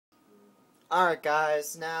Alright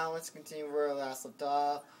guys, now let's continue where we last left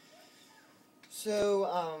off.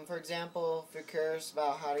 So, for example, if you're curious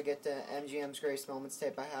about how to get the MGM's Greatest Moments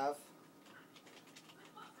tape I have.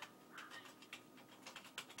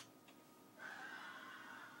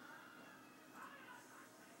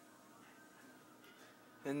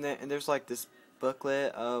 And there's like this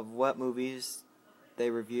booklet of what movies they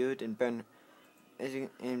reviewed, and Ben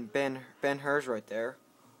Hur's right there.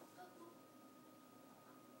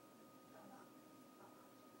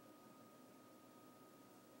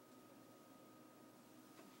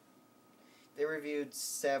 They reviewed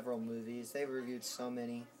several movies. They reviewed so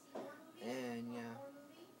many. And yeah.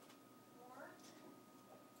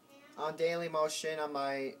 On Daily Motion, I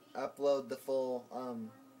might upload the full,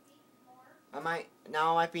 it might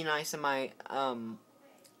be nice,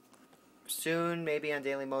 soon, maybe on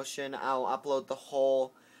Daily Motion, I'll upload the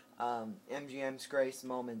whole, MGM's Greatest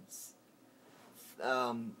Moments,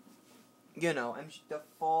 the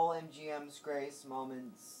full MGM's Greatest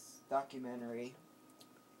Moments documentary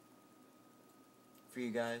for you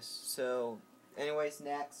guys. So, anyways,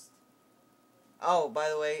 next. Oh, by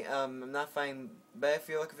the way, I'm not finding, but if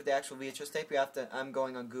you're looking for the actual VHS tape, I'm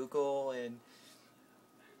going on Google and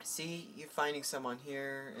see, you're finding some on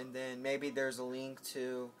here, and then maybe there's a link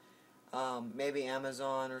to, maybe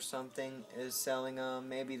Amazon or something is selling them.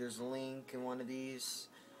 Maybe there's a link in one of these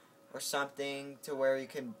or something to where you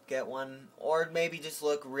can get one, or maybe just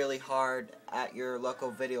look really hard at your local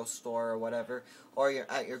video store or whatever, or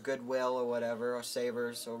at your Goodwill or whatever, or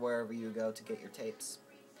Savers or wherever you go to get your tapes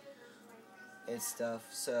and stuff.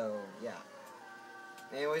 So yeah,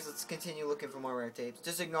 anyways, let's continue looking for more rare tapes.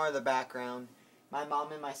 Just ignore the background. My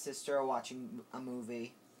mom and my sister are watching a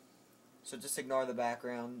movie, so just ignore the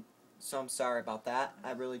background. So I'm sorry about that.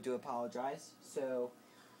 I really do apologize. So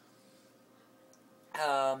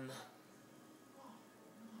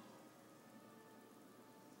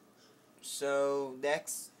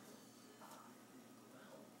next,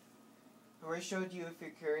 I already showed you, if you're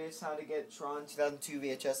curious, how to get Tron 2002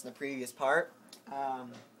 VHS in the previous part. How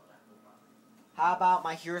about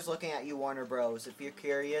my Here's Looking at You, Warner Bros. If you're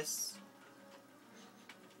curious,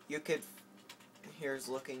 you could. Here's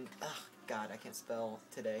looking. Ugh, God, I can't spell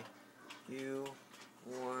today. You,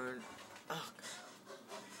 Warner. Ugh,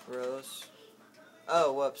 Bros.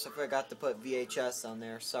 Oh, whoops! I forgot to put VHS on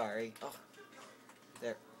there. Sorry. Oh,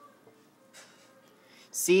 there.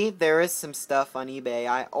 See, there is some stuff on eBay.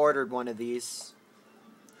 I ordered one of these.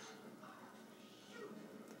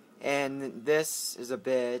 And this is a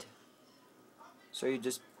bid. So you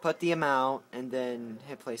just put the amount and then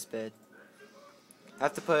hit place bid. You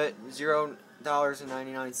have to put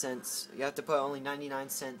 $0.99. You have to put only 99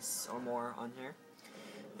 cents or more on here.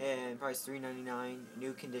 And price $3.99,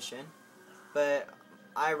 new condition. But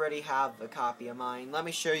I already have a copy of mine. Let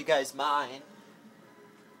me show you guys mine.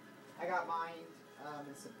 I got mine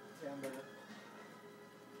in September.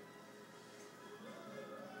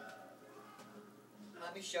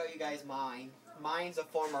 Let me show you guys mine. Mine's a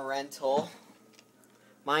former rental.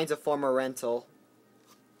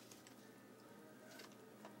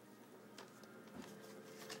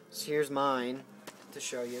 So here's mine to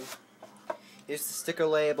show you. Here's the sticker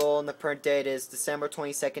label, and the print date is December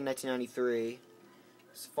 22nd, 1993.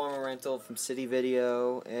 It's a former rental from City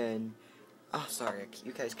Video, and oh, sorry,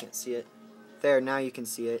 you guys can't see it. There, now you can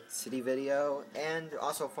see it. City Video, and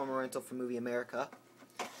also a former rental from Movie America.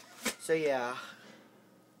 So yeah,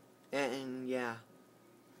 and yeah,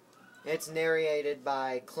 it's narrated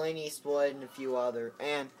by Clint Eastwood and a few other.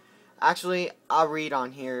 And actually, I'll read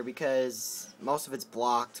on here because most of it's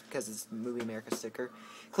blocked because it's Movie America sticker.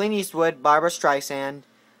 Clint Eastwood, Barbara Streisand,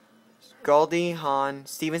 Goldie Hawn,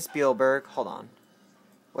 Steven Spielberg. Hold on,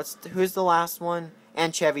 who's the last one?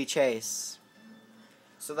 And Chevy Chase.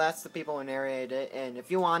 So that's the people who narrated it. And if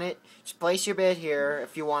you want it, just place your bid here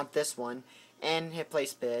if you want this one, and hit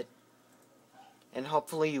place bid. And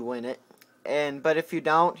hopefully you win it. But if you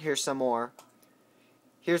don't, here's some more.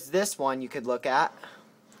 Here's this one you could look at.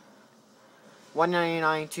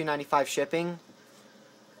 $1.99, $2.95 shipping.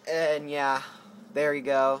 And yeah, there you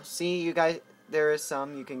go. See, you guys, there is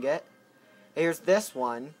some you can get. Here's this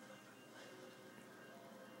one.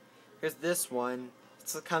 It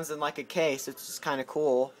comes in like a case. It's just kind of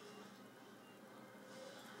cool.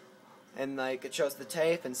 And like, it shows the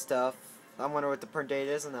tape and stuff. I wonder what the print date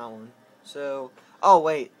is on that one. So, oh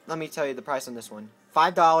wait, let me tell you the price on this one.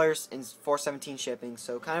 $5 and $4.17 shipping.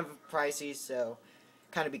 So kind of pricey. So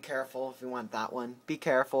kind of be careful if you want that one. Be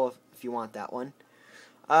careful if you want that one.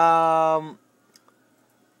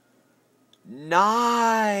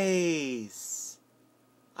 Nice.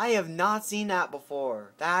 I have not seen that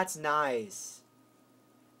before. That's nice.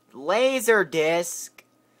 Laserdisc.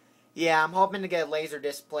 Yeah, I'm hoping to get a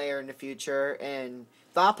Laserdisc player in the future, and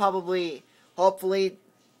hopefully,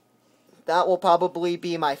 that will probably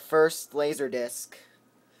be my first Laserdisc.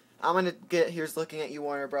 I'm gonna get Here's Looking at You,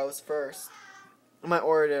 Warner Bros. First. I might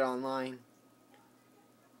order it online.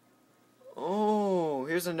 Oh,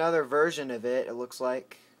 here's another version of it, it looks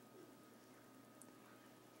like.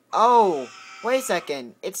 Oh, wait a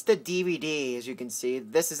second. It's the DVD, as you can see.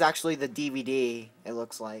 This is actually the DVD, it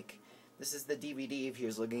looks like. This is the DVD of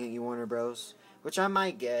Here's Looking at You, Warner Bros., which I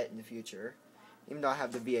might get in the future, even though I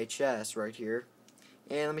have the VHS right here.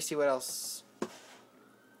 And let me see what else.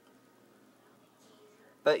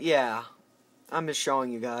 But yeah, I'm just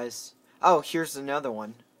showing you guys. Oh, here's another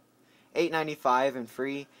one. $8.95 and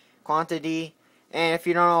free quantity. And if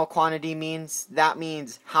you don't know what quantity means, that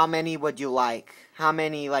means how many would you like? How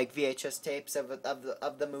many like VHS tapes of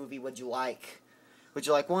the movie would you like? Would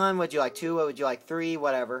you like one? Would you like two? Would you like three?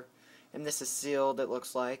 Whatever. And this is sealed, it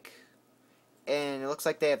looks like. And it looks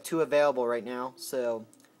like they have two available right now. So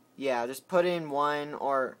yeah, just put in one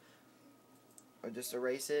or just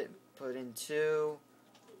erase it. Put in two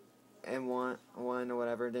and one or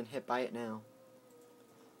whatever. Then hit buy it now.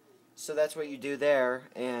 So that's what you do there.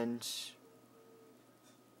 And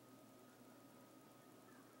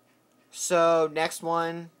so next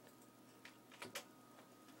one.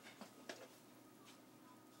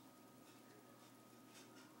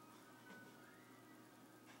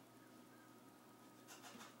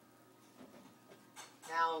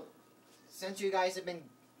 Now, since you guys have been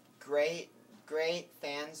great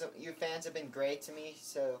fans, your fans have been great to me,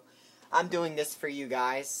 so I'm doing this for you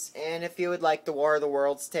guys. And if you would like the War of the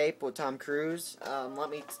Worlds tape with Tom Cruise, let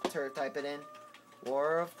me type it in.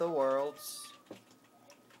 War of the Worlds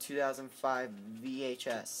 2005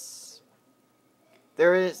 VHS.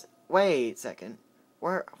 There is, wait a second.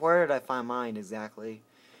 Where did I find mine exactly?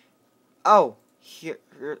 Oh, here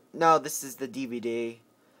no, this is the DVD.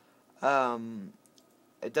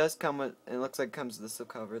 It does come with, it looks like it comes with the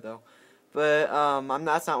cover though. But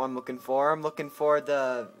that's not what I'm looking for. I'm looking for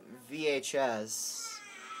the VHS.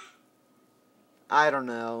 I don't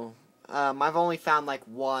know. I've only found like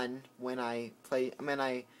one when I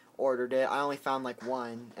ordered it. I only found like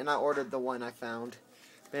one, and I ordered the one I found.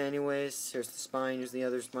 But anyways, here's the spine, here's the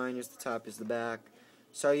other spine, here's the top, here's the back.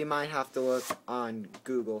 So you might have to look on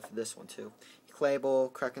Google for this one too. Label,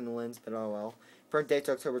 cracking the lens, but oh well. Print date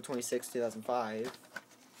October 26, 2005.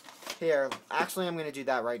 Here, actually I'm going to do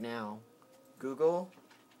that right now. Google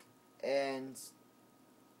and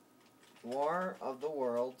War of the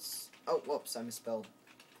Worlds. Oh, whoops, I misspelled.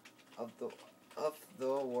 Of the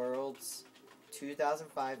Worlds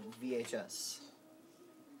 2005 VHS.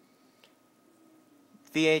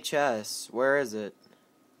 VHS, where is it?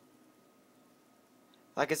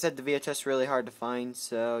 Like I said, the VHS is really hard to find,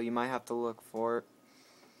 so you might have to look for it.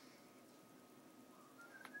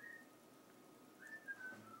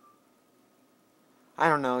 I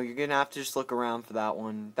don't know, you're gonna have to just look around for that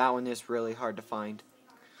one. That one is really hard to find.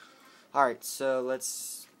 Alright, so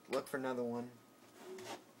let's look for another one.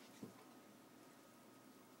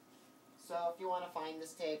 So if you want to find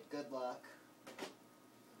this tape, good luck.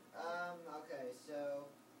 Okay, so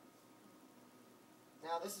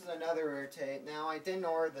now this is another rare tape. Now I didn't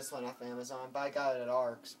order this one off Amazon, but I got it at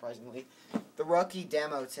ARC, surprisingly. The Rookie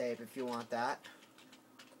demo tape, if you want that.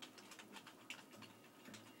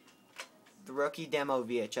 The Rookie demo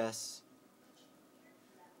VHS.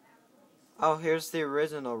 Oh, here's the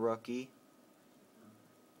original Rookie.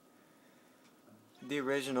 The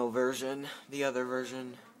original version. The other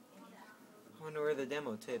version. I wonder where the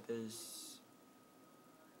demo tape is.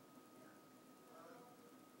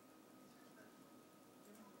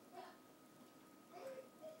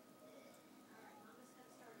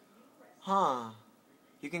 Huh.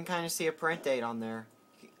 You can kind of see a print date on there.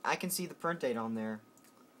 I can see the print date on there.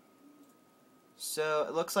 So,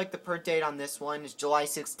 it looks like the print date on this one is July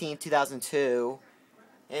 16, 2002.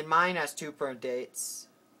 And mine has two print dates.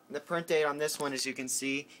 The print date on this one, as you can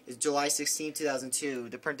see, is July 16, 2002.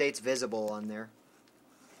 The print date's visible on there.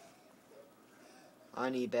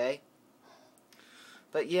 On eBay.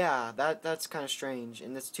 But yeah, that's kind of strange.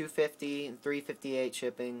 And it's $250 and $358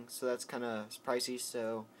 shipping, so that's kind of pricey,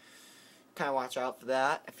 so kind of watch out for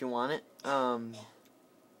that if you want it.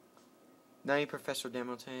 Nutty Professor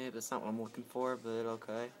demo tape, that's not what I'm looking for, but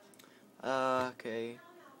okay. Okay.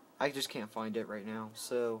 I just can't find it right now,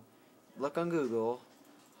 so look on Google.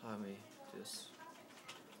 Let me just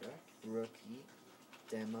Rookie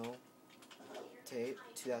demo tape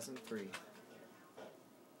 2003.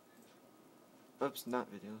 Oops, not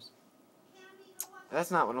videos. That's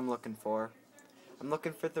not what I'm looking for. I'm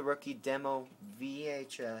looking for the Rookie demo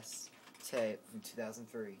VHS tape from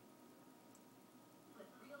 2003.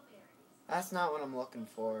 That's not what I'm looking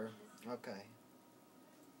for. Okay.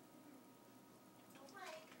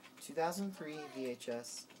 2003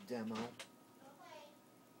 VHS demo.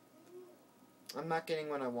 I'm not getting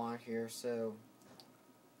what I want here, so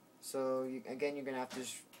again, you're gonna have to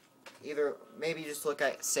either maybe just look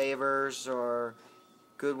at Savers or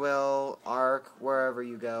Goodwill, ARC, wherever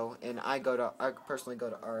you go. And I personally go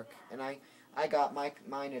to ARC, and I got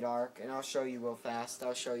mine at ARC, and I'll show you real fast.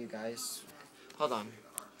 I'll show you guys. Hold on.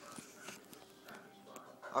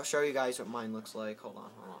 I'll show you guys what mine looks like. Hold on.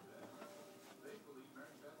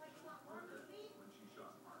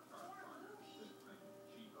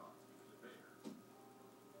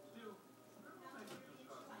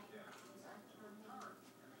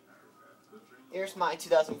 Here's my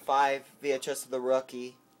 2005 VHS of the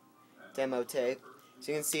Rookie demo tape.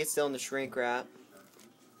 So you can see it's still in the shrink wrap.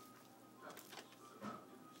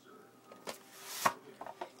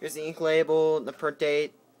 Here's the ink label, the print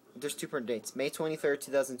date. There's two print dates, May 23rd,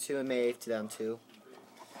 2002 and May 8th, 2002.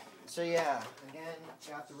 So yeah, again,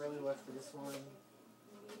 you have to really look for this one.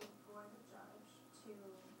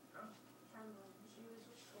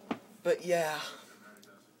 But yeah.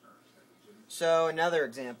 So another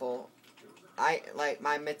example. I like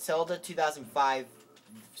my Matilda 2005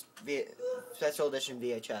 special edition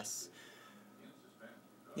VHS.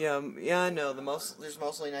 Yeah, I know. There's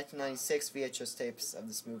mostly 1996 VHS tapes of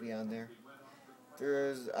this movie on there.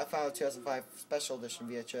 I found a 2005 special edition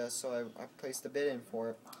VHS, so I placed a bid in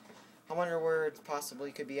for it. I wonder where it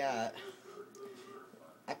possibly could be at.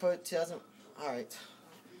 I put 2000. All right,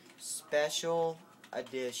 special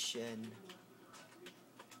edition.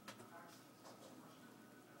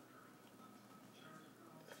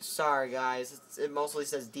 Sorry guys, it mostly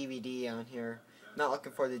says DVD on here. Not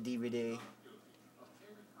looking for the DVD.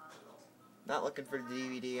 Not looking for the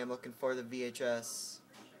DVD, I'm looking for the VHS.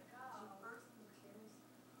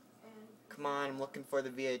 Come on, I'm looking for the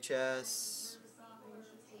VHS.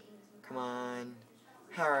 Come on.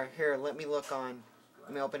 Alright, here, let me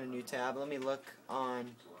open a new tab. Let me look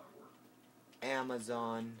on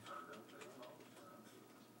Amazon.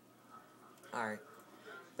 Alright.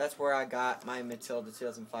 That's where I got my Matilda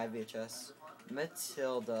 2005 VHS.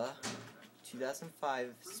 Matilda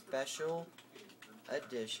 2005 Special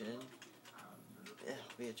Edition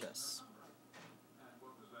VHS.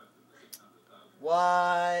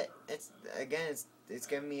 What? It's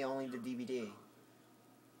giving me only the DVD.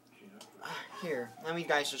 Here, let me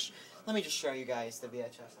just show you guys the VHS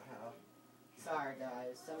I have. Sorry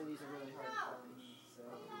guys, some of these are really hard to find.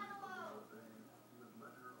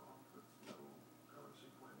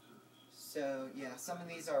 So yeah, some of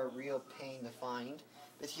these are a real pain to find.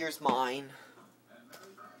 But here's mine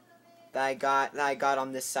that I got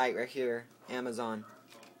on this site right here, Amazon.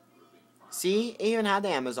 See, it even had the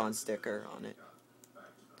Amazon sticker on it.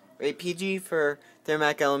 Rate PG for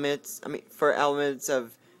thematic elements. For elements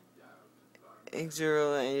of I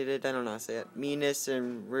don't know how to say it. Meanness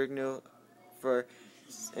and rigno for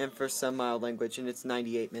some mild language, and it's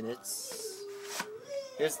 98 minutes.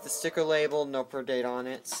 Here's the sticker label, no per date on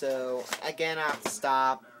it. So again, I have to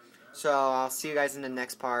stop. So I'll see you guys in the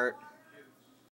next part.